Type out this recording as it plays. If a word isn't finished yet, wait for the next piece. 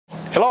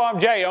Hello, I'm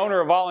Jay, owner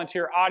of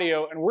Volunteer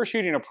Audio, and we're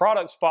shooting a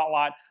product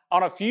spotlight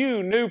on a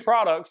few new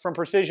products from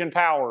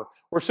PrecisionPower.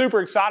 We're super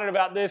excited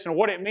about this and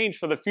what it means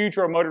for the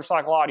future of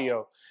motorcycle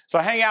audio. So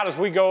hang out as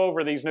we go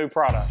over these new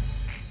products.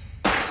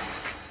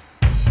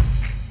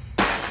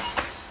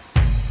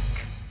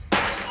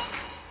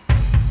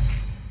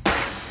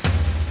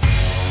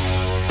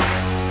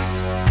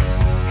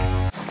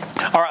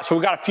 All right, so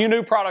we've got a few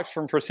new products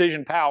from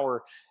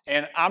PrecisionPower,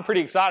 and I'm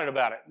pretty excited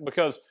about it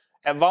because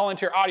at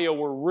Volunteer Audio,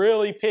 we're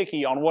really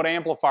picky on what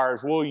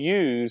amplifiers we'll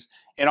use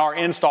in our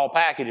install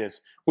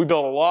packages. We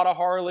build a lot of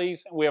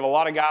Harleys. We have a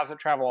lot of guys that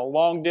travel a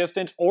long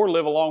distance or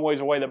live a long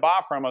ways away that buy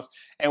from us,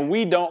 and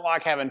we don't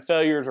like having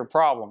failures or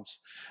problems.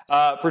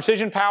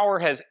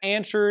 PrecisionPower has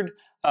answered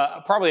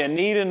probably a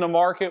need in the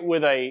market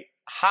with a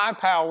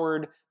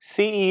high-powered,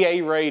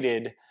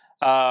 CEA-rated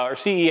or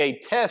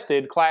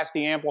CEA-tested Class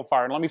D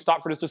amplifier. And let me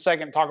stop for just a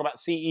second and talk about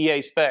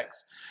CEA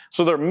specs.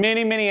 So there are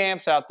many, many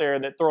amps out there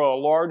that throw a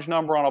large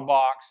number on a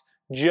box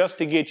just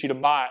to get you to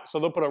buy it. So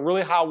they'll put a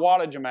really high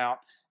wattage amount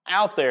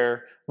out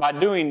there by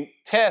doing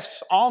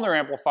tests on their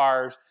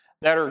amplifiers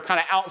that are kind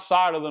of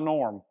outside of the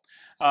norm.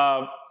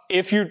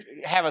 If you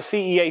have a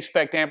CEA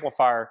spec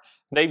amplifier,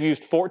 they've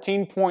used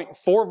 14.4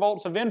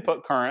 volts of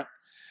input current.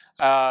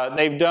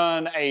 They've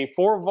done a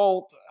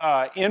 4-volt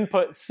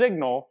input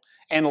signal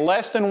and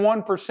less than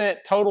 1%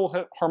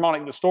 total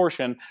harmonic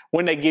distortion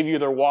when they give you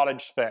their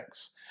wattage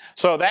specs.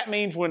 So that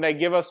means when they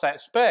give us that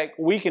spec,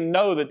 we can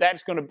know that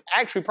that's going to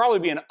actually probably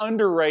be an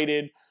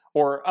underrated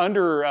or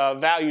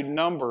undervalued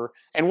number.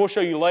 And we'll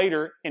show you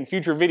later in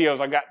future videos.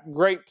 I've got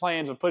great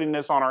plans of putting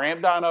this on our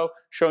amp dyno,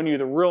 showing you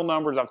the real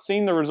numbers. I've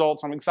seen the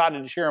results. I'm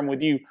excited to share them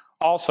with you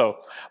also.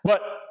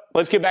 But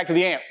let's get back to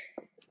the amp.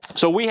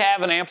 So we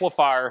have an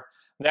amplifier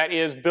that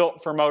is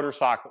built for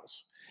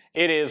motorcycles.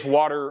 It is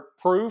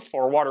waterproof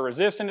or water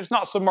resistant. It's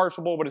not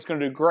submersible, but it's going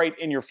to do great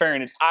in your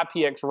fairing. It's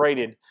IPX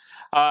rated.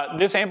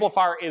 This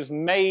amplifier is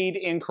made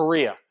in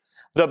Korea.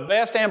 The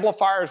best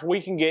amplifiers we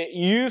can get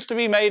used to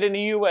be made in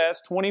the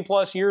US 20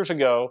 plus years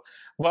ago,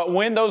 but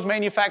when those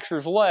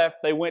manufacturers left,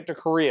 they went to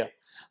Korea.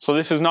 So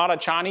this is not a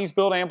Chinese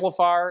built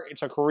amplifier.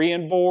 It's a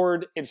Korean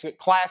board. It's a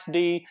Class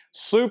D,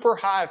 super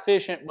high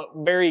efficient, but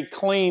very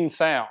clean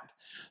sound.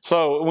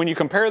 So when you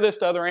compare this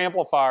to other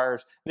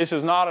amplifiers, this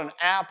is not an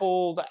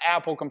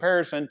apple-to-apple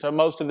comparison to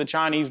most of the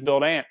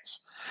Chinese-built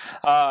amps.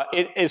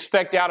 It is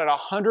spec'd out at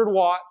 100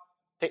 watt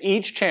to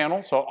each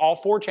channel, so all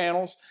 4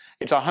 channels.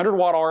 It's 100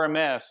 watt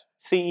RMS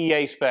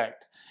CEA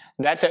spec'd.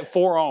 That's at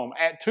 4 ohm.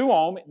 At 2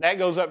 ohm, that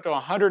goes up to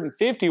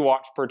 150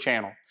 watts per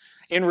channel.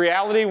 In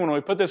reality, when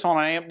we put this on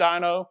an amp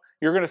dyno,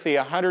 you're going to see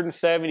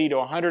 170 to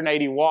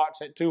 180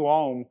 watts at 2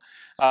 ohm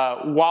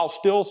while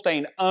still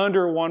staying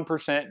under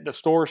 1%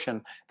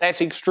 distortion.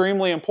 That's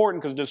extremely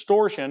important because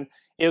distortion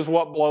is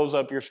what blows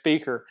up your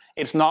speaker.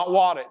 It's not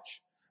wattage.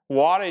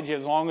 Wattage,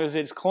 as long as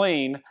it's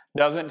clean,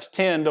 doesn't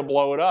tend to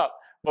blow it up.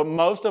 But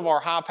most of our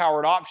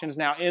high-powered options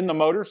now in the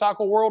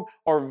motorcycle world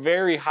are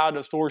very high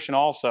distortion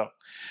also.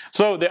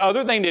 So the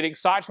other thing that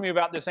excites me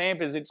about this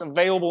amp is it's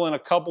available in a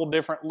couple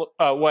different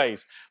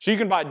ways. So you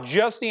can buy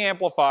just the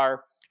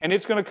amplifier, and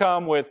it's going to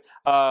come with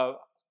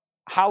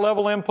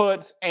high-level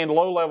inputs and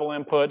low-level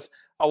inputs,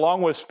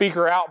 along with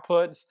speaker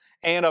outputs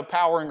and a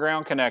power and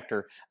ground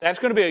connector. That's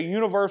going to be a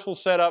universal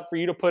setup for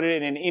you to put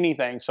it in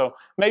anything. So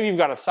maybe you've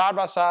got a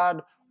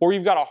side-by-side, or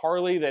you've got a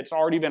Harley that's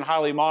already been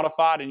highly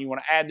modified and you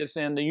want to add this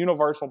in. The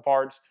universal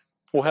parts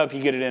will help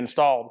you get it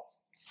installed.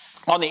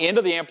 On the end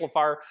of the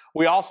amplifier,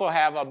 we also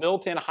have a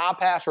built-in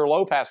high-pass or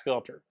low-pass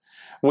filter.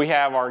 We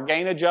have our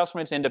gain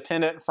adjustments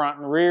independent front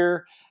and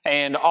rear,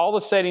 and all the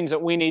settings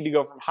that we need to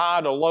go from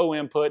high to low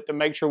input to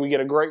make sure we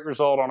get a great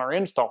result on our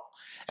install.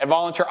 At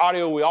Volunteer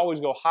Audio, we always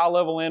go high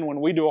level in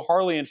when we do a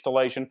Harley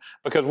installation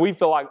because we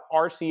feel like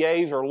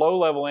RCAs or low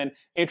level in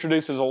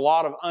introduces a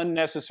lot of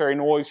unnecessary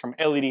noise from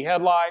LED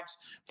headlights,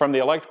 from the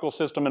electrical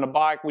system in a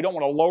bike. We don't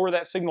want to lower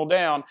that signal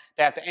down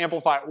to have to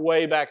amplify it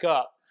way back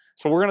up.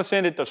 So we're going to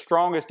send it the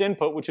strongest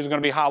input, which is going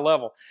to be high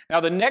level.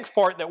 Now the next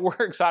part that we're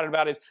excited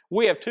about is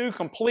we have 2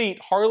 complete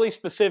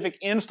Harley-specific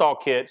install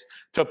kits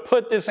to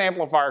put this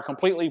amplifier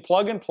completely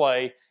plug and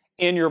play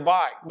in your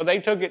bike. But they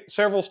took it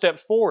several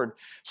steps forward.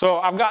 So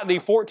I've got the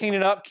 14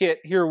 and up kit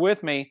here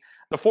with me.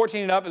 The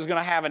 14 and up is going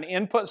to have an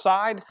input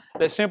side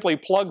that simply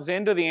plugs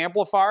into the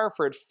amplifier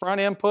for its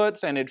front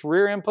inputs and its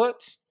rear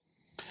inputs.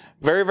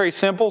 Very, very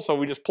simple. So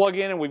we just plug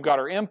in and we've got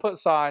our input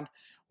side.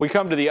 We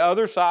come to the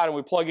other side and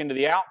we plug into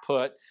the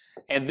output.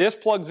 And this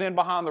plugs in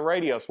behind the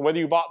radio. So whether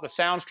you bought the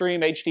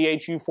SoundStream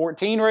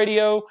HDHU14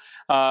 radio,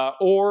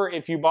 or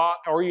if you bought,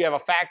 or you have a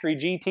factory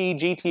GT,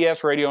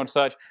 GTS radio and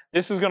such,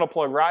 this is going to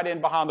plug right in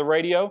behind the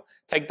radio,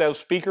 take those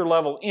speaker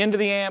level into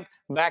the amp,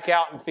 back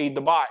out and feed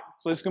the bike.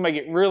 So this is going to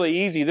make it really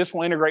easy. This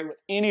will integrate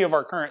with any of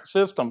our current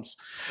systems.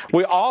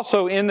 We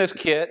also, in this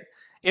kit,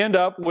 end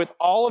up with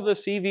all of the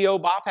CVO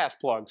bypass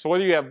plugs. So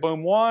whether you have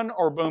boom 1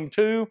 or boom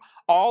 2,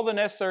 all the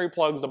necessary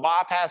plugs to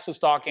bypass the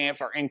stock amps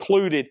are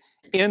included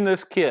in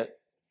this kit.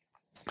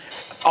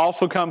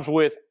 Also comes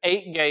with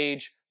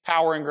 8-gauge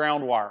power and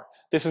ground wire.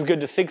 This is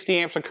good to 60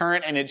 amps of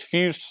current, and it's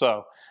fused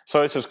so.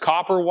 So this is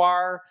copper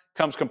wire,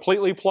 comes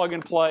completely plug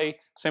and play.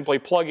 Simply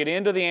plug it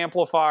into the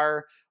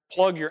amplifier,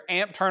 plug your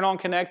amp turn-on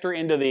connector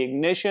into the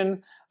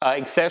ignition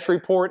accessory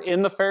port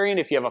in the Fairing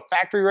if you have a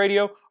factory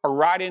radio, or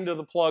right into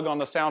the plug on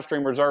the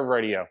SoundStream Reserve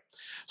radio.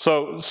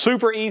 So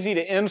super easy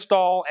to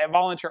install at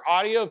Volunteer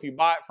Audio. If you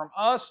buy it from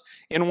us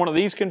in one of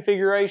these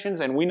configurations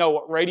and we know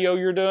what radio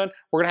you're doing,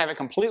 we're going to have it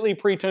completely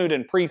pre-tuned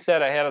and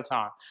preset ahead of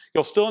time.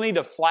 You'll still need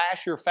to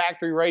flash your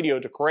factory radio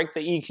to correct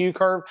the EQ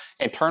curve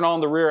and turn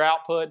on the rear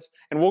outputs,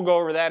 and we'll go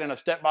over that in a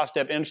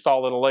step-by-step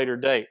install at a later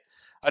date.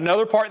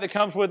 Another part that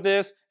comes with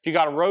this, if you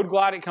got a Road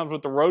Glide, it comes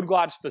with the Road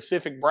Glide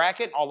specific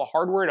bracket, all the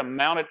hardware to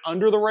mount it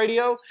under the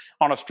radio.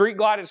 On a Street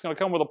Glide, it's going to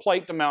come with a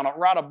plate to mount it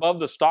right above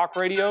the stock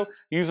radio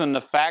using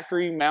the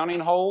factory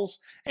mounting holes,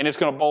 and it's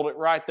going to bolt it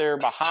right there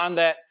behind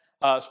that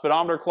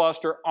speedometer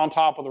cluster on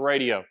top of the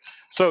radio.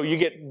 So you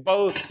get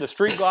both the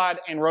Street Glide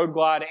and Road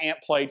Glide amp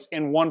plates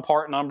in one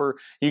part number.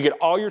 You get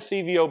all your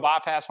CVO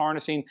bypass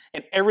harnessing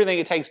and everything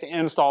it takes to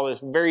install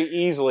this very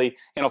easily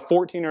in a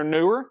 14 or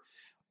newer.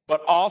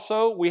 But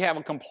also, we have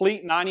a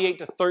complete 98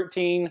 to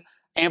 13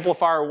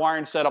 amplifier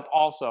wiring setup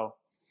also.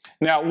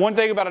 Now, one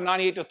thing about a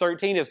 98 to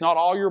 13 is not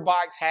all your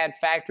bikes had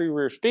factory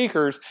rear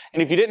speakers,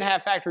 and if you didn't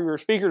have factory rear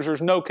speakers,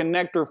 there's no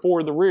connector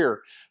for the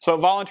rear. So at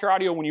Volunteer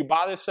Audio, when you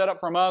buy this setup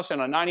from us in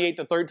a 98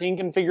 to 13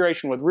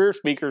 configuration with rear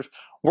speakers,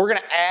 we're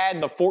going to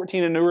add the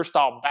 14 and newer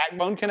style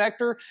backbone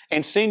connector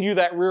and send you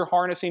that rear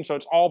harnessing, so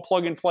it's all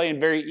plug and play and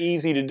very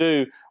easy to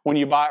do when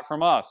you buy it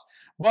from us.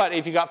 But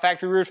if you got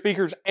factory rear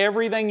speakers,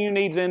 everything you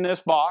need is in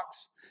this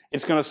box.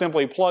 It's going to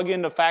simply plug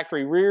into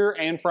factory rear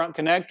and front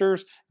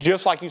connectors,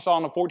 just like you saw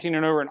in the 14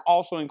 and newer, and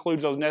also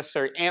includes those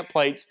necessary amp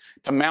plates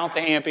to mount the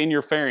amp in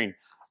your Fairing.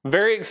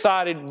 Very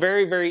excited,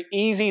 very, very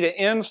easy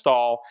to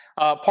install.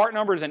 Part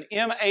number is an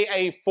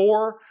MAA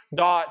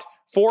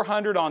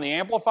 4.400 on the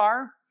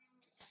amplifier,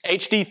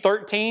 HD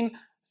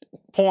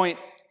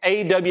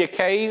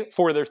 13.AWK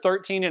for their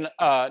 13 and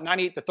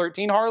 98 to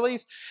 13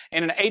 Harleys,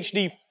 and an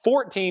HD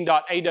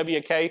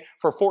 14.AWK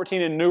for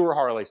 14 and newer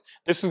Harleys.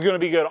 This is going to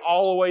be good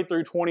all the way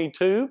through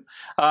 22.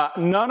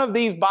 None of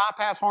these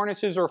bypass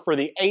harnesses are for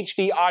the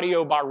HD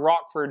audio by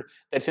Rockford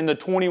that's in the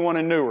 21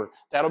 and newer.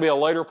 That'll be a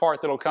later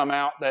part that'll come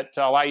out that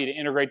allow you to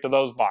integrate to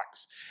those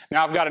bikes.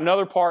 Now I've got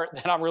another part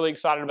that I'm really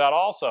excited about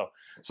also.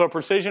 So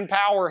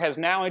PrecisionPower has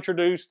now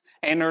introduced,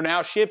 and they're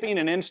now shipping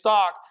and in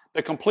stock,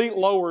 the complete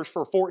lowers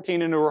for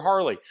 14 and newer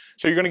Harley.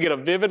 So you're going to get a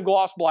vivid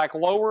gloss black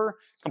lower,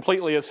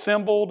 completely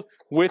assembled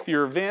with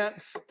your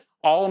vents,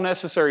 all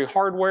necessary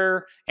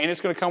hardware, and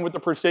it's going to come with the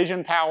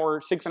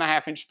PrecisionPower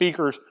 6.5-inch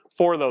speakers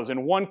for those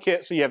in one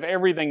kit, so you have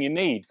everything you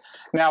need.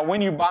 Now,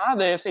 when you buy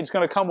this, it's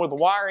going to come with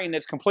wiring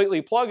that's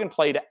completely plug and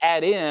play to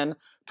add in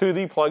to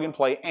the plug and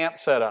play amp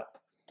setup.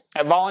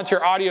 At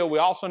Volunteer Audio, we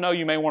also know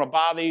you may want to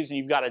buy these and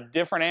you've got a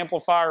different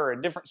amplifier or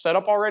a different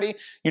setup already.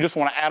 You just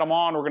want to add them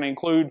on. We're going to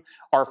include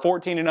our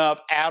 14 and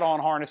up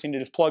add-on harnessing that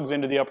just plugs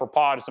into the upper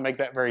pods to make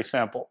that very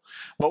simple.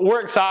 But we're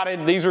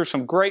excited. These are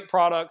some great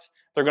products.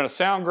 They're going to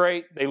sound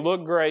great. They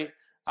look great.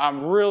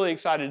 I'm really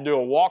excited to do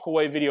a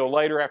walk-away video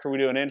later after we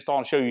do an install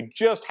and show you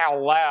just how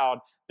loud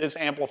this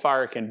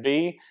amplifier can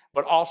be,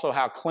 but also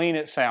how clean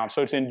it sounds.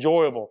 So it's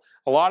enjoyable.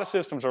 A lot of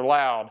systems are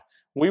loud.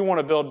 We want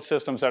to build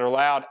systems that are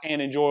loud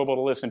and enjoyable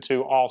to listen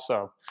to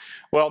also.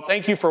 Well,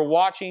 thank you for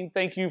watching.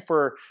 Thank you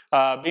for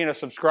being a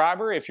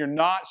subscriber. If you're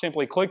not,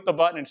 simply click the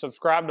button and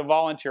subscribe to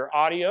Volunteer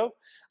Audio.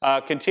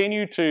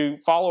 Continue to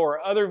follow our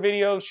other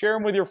videos, share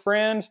them with your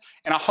friends,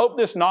 and I hope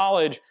this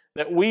knowledge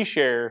that we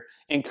share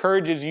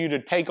encourages you to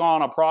take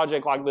on a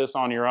project like this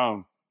on your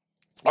own.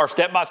 Our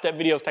step-by-step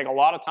videos take a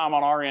lot of time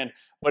on our end,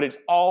 but it's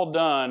all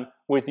done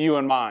with you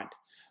in mind.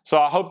 So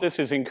I hope this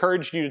has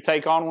encouraged you to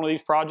take on one of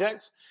these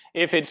projects.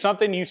 If it's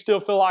something you still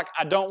feel like,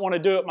 I don't want to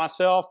do it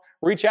myself,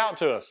 reach out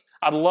to us.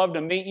 I'd love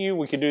to meet you.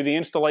 We could do the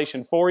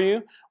installation for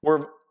you.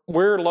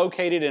 We're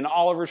located in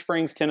Oliver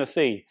Springs,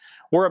 Tennessee.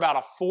 We're about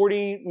a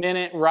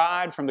 40-minute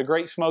ride from the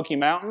Great Smoky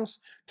Mountains.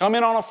 Come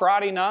in on a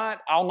Friday night.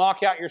 I'll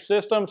knock out your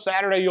system.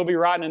 Saturday, you'll be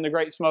riding in the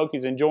Great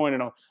Smokies enjoying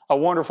a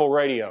wonderful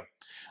radio.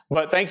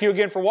 But thank you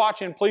again for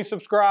watching. Please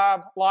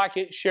subscribe, like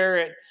it, share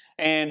it,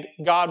 and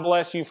God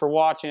bless you for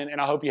watching,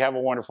 and I hope you have a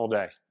wonderful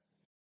day.